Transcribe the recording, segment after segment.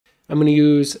I'm going to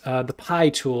use the pie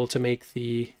tool to make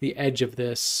the edge of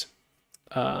this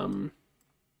come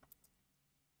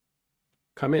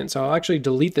in. So I'll actually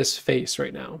delete this face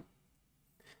right now.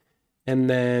 And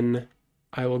then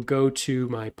I will go to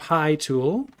my pie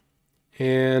tool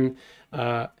and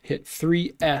hit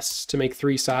 3S to make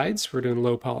 3 sides. We're doing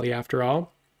low poly after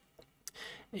all.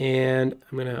 And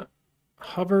I'm going to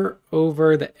hover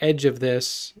over the edge of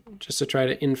this just to try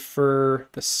to infer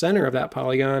the center of that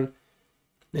polygon,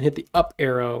 and hit the up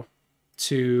arrow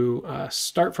to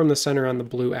start from the center on the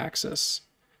blue axis.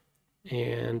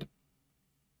 And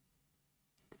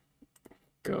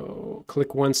go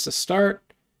click once to start,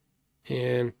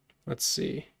 and let's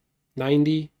see,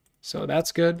 90. So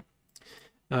that's good.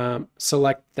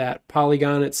 Select that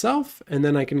polygon itself, and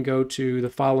then I can go to the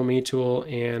Follow Me tool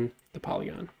and the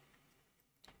polygon.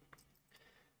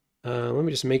 Let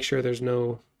me just make sure there's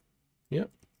no, yep.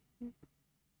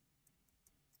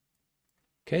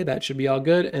 Okay, that should be all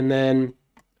good. And then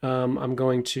I'm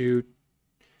going to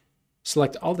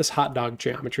select all this hot dog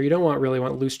geometry. You don't really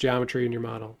want loose geometry in your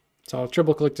model. So I'll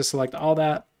triple click to select all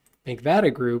that, make that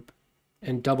a group,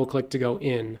 and double click to go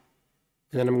in.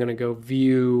 And then I'm going to go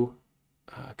View,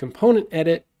 Component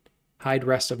Edit, Hide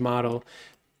Rest of Model.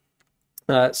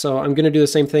 So I'm going to do the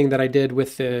same thing that I did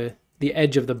with the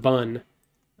edge of the bun.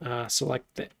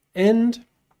 Select the end,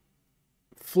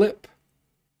 flip,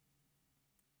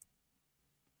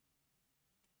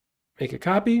 make a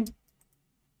copy,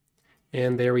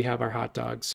 and there we have our hot dogs.